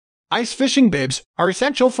Ice fishing bibs are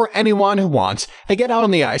essential for anyone who wants to get out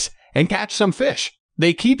on the ice and catch some fish.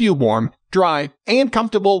 They keep you warm, dry, and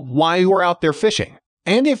comfortable while you are out there fishing.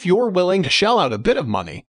 And if you're willing to shell out a bit of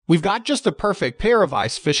money, we've got just the perfect pair of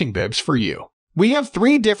ice fishing bibs for you. We have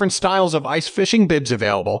 3 different styles of ice fishing bibs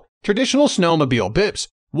available: traditional snowmobile bibs,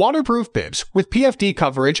 waterproof bibs with PFD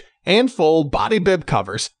coverage, and full body bib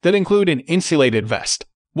covers that include an insulated vest.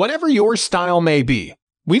 Whatever your style may be,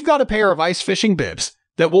 we've got a pair of ice fishing bibs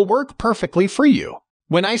that will work perfectly for you.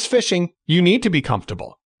 When ice fishing, you need to be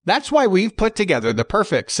comfortable. That's why we've put together the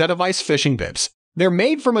perfect set of ice fishing bibs. They're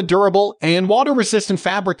made from a durable and water-resistant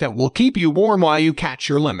fabric that will keep you warm while you catch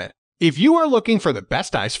your limit. If you are looking for the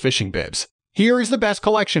best ice fishing bibs, here is the best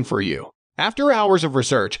collection for you. After hours of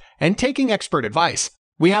research and taking expert advice,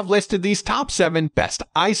 we have listed these top 7 best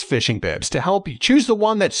ice fishing bibs to help you choose the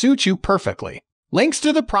one that suits you perfectly. Links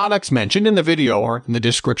to the products mentioned in the video are in the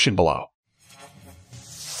description below.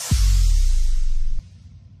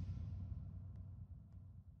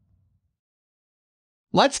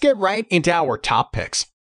 Let's get right into our top picks.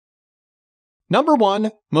 Number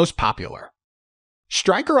 1, most popular.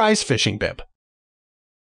 StrikerICE Fishing Bib.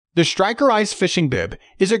 The StrikerICE Fishing Bib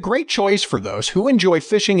is a great choice for those who enjoy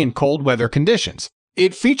fishing in cold weather conditions.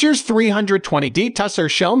 It features 320D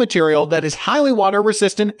tussar shell material that is highly water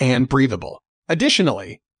resistant and breathable.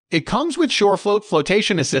 Additionally, it comes with SureFloat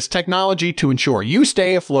flotation assist technology to ensure you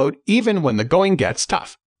stay afloat even when the going gets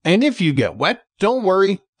tough. And if you get wet, don't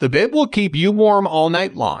worry, the bib will keep you warm all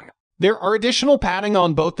night long. There are additional padding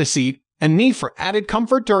on both the seat and knee for added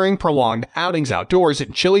comfort during prolonged outings outdoors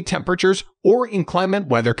in chilly temperatures or inclement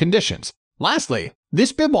weather conditions. Lastly,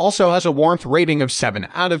 this bib also has a warmth rating of 7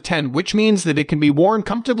 out of 10, which means that it can be worn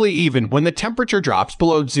comfortably even when the temperature drops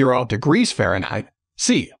below 0 degrees Fahrenheit.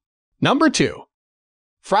 See. Number 2.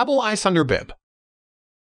 Frabill Ice Hunter Bib.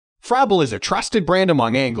 Frabill is a trusted brand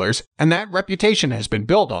among anglers, and that reputation has been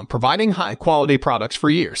built on providing high-quality products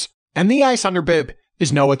for years. And the Ice Hunter Bib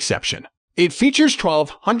is no exception. It features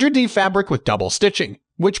 1200D fabric with double stitching,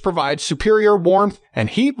 which provides superior warmth and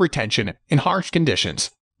heat retention in harsh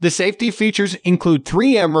conditions. The safety features include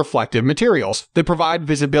 3M reflective materials that provide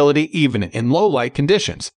visibility even in low-light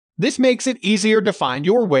conditions. This makes it easier to find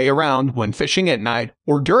your way around when fishing at night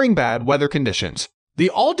or during bad weather conditions. The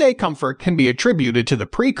all-day comfort can be attributed to the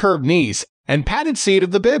pre-curved knees and padded seat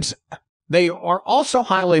of the bibs. They are also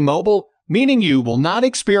highly mobile, meaning you will not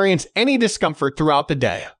experience any discomfort throughout the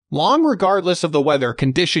day long, regardless of the weather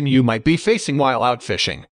condition you might be facing while out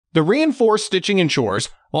fishing. The reinforced stitching ensures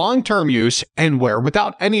long-term use and wear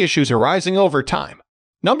without any issues arising over time.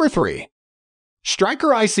 Number 3.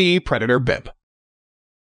 StrikerICE Predator Bib.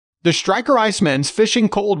 The StrikerICE Men's Fishing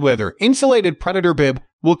Cold Weather Insulated Predator Bib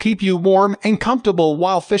will keep you warm and comfortable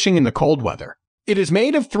while fishing in the cold weather. It is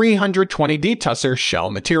made of 320D tussar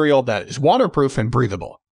shell material that is waterproof and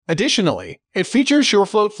breathable. Additionally, it features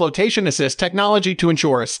SureFloat flotation assist technology to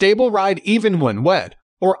ensure a stable ride even when wet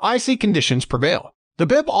or icy conditions prevail. The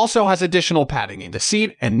bib also has additional padding in the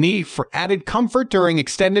seat and knee for added comfort during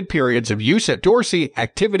extended periods of use at outdoorsy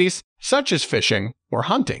activities such as fishing or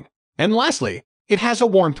hunting. And lastly, it has a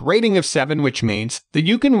warmth rating of 7, which means that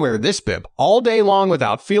you can wear this bib all day long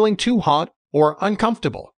without feeling too hot or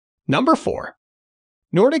uncomfortable. Number 4.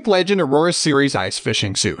 Nordic Legend Aurora Series Ice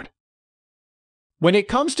Fishing Suit. When it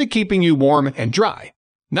comes to keeping you warm and dry,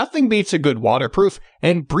 nothing beats a good waterproof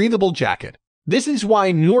and breathable jacket. This is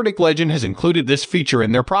why Nordic Legend has included this feature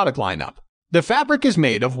in their product lineup. The fabric is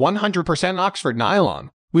made of 100% Oxford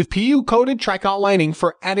nylon, with PU-coated tricot lining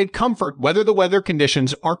for added comfort whether the weather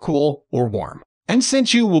conditions are cool or warm. And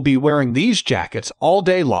since you will be wearing these jackets all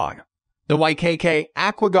day long, the YKK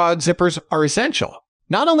AquaGuard zippers are essential.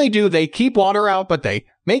 Not only do they keep water out, but they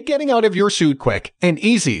make getting out of your suit quick and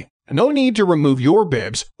easy. No need to remove your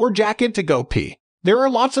bibs or jacket to go pee. There are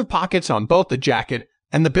lots of pockets on both the jacket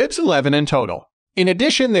and the bibs, 11 in total. In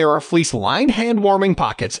addition, there are fleece-lined hand-warming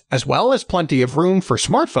pockets, as well as plenty of room for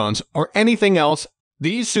smartphones or anything else.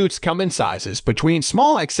 These suits come in sizes between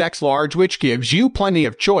small XX large, which gives you plenty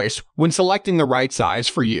of choice when selecting the right size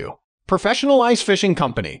for you. Professional ice fishing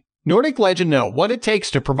company Nordic Legend know what it takes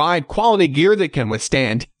to provide quality gear that can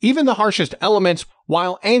withstand even the harshest elements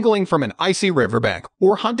while angling from an icy riverbank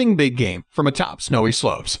or hunting big game from atop snowy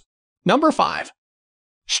slopes. Number 5.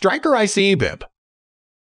 StrikerICE Bib.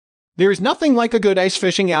 There is nothing like a good ice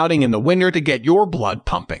fishing outing in the winter to get your blood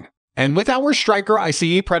pumping. And with our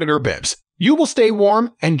StrikerICE Predator Bibs, you will stay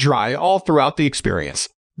warm and dry all throughout the experience.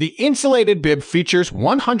 The insulated bib features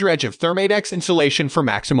 100 edge of Thermatex insulation for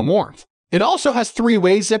maximum warmth. It also has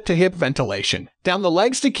 3-way zip-to-hip ventilation down the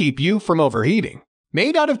legs to keep you from overheating.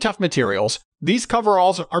 Made out of tough materials, these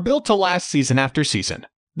coveralls are built to last season after season.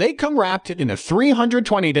 They come wrapped in a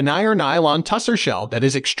 320 denier nylon tusser shell that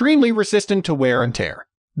is extremely resistant to wear and tear.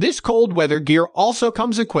 This cold weather gear also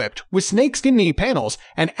comes equipped with snakeskin knee panels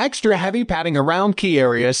and extra heavy padding around key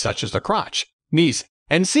areas such as the crotch, knees,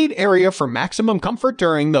 and seat area for maximum comfort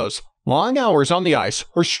during those long hours on the ice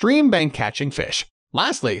or stream bank catching fish.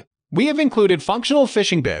 Lastly, we have included functional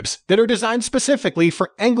fishing bibs that are designed specifically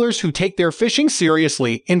for anglers who take their fishing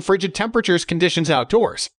seriously in frigid temperatures conditions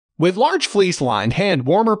outdoors. With large fleece-lined hand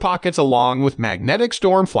warmer pockets along with magnetic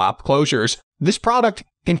storm flap closures, this product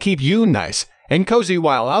can keep you nice and cozy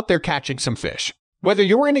while out there catching some fish. Whether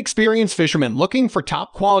you're an experienced fisherman looking for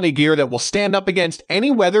top-quality gear that will stand up against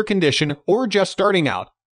any weather condition or just starting out,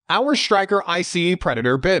 our StrikerICE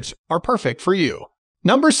Predator Bibs are perfect for you.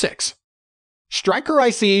 Number 6.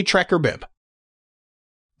 StrikerICE Trekker Bib.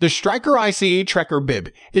 The StrikerICE Trekker Bib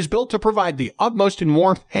is built to provide the utmost in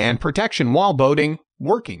warmth and protection while boating,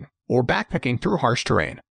 working, or backpacking through harsh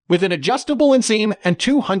terrain. With an adjustable inseam and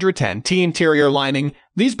 210T interior lining,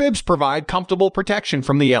 these bibs provide comfortable protection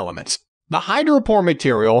from the elements. The hydropore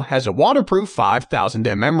material has a waterproof 5000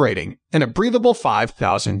 mm rating and a breathable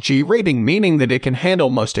 5000 G rating, meaning that it can handle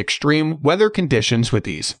most extreme weather conditions with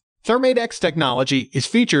ease. Thermadex technology is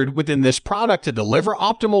featured within this product to deliver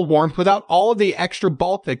optimal warmth without all of the extra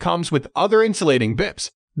bulk that comes with other insulating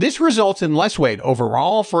bibs. This results in less weight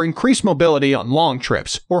overall for increased mobility on long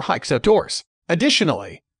trips or hikes outdoors.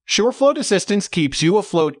 Additionally, SureFloat assistance keeps you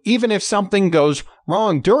afloat even if something goes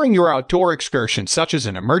wrong during your outdoor excursion, such as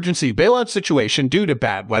an emergency bailout situation due to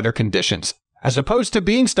bad weather conditions, as opposed to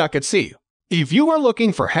being stuck at sea. If you are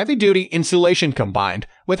looking for heavy-duty insulation combined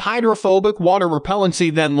with hydrophobic water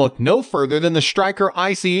repellency, then look no further than the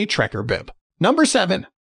StrikerICE Trekker Bib. Number 7.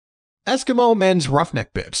 Eskimo Men's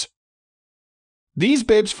Roughneck Bibs. These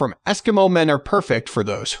bibs from Eskimo Men are perfect for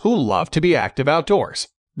those who love to be active outdoors.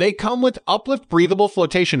 They come with uplift breathable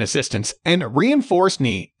flotation assistance and reinforced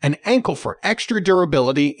knee and ankle for extra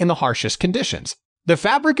durability in the harshest conditions. The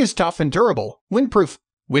fabric is tough and durable, windproof,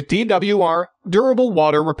 with DWR, durable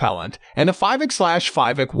water repellent, and a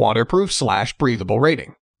 5X/5X waterproof/breathable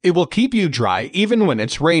rating. It will keep you dry even when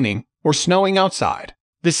it's raining or snowing outside.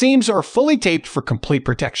 The seams are fully taped for complete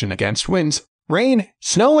protection against winds, rain,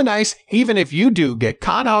 snow, and ice, even if you do get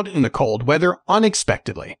caught out in the cold weather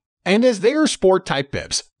unexpectedly. And as they are sport-type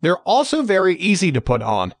bibs, they're also very easy to put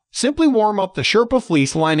on. Simply warm up the Sherpa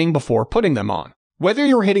fleece lining before putting them on. Whether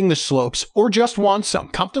you're hitting the slopes or just want some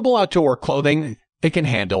comfortable outdoor clothing, it can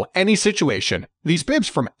handle any situation. These bibs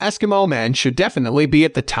from Eskimo Men should definitely be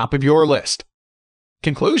at the top of your list.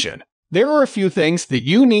 Conclusion: there are a few things that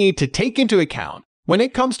you need to take into account when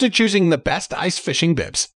it comes to choosing the best ice fishing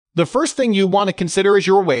bibs. The first thing you want to consider is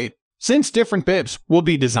your weight, since different bibs will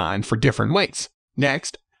be designed for different weights.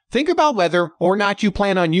 Next, think about whether or not you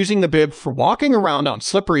plan on using the bib for walking around on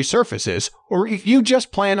slippery surfaces, or if you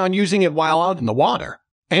just plan on using it while out in the water.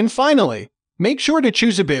 And finally, make sure to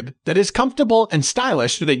choose a bib that is comfortable and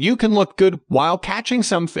stylish so that you can look good while catching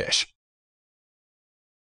some fish.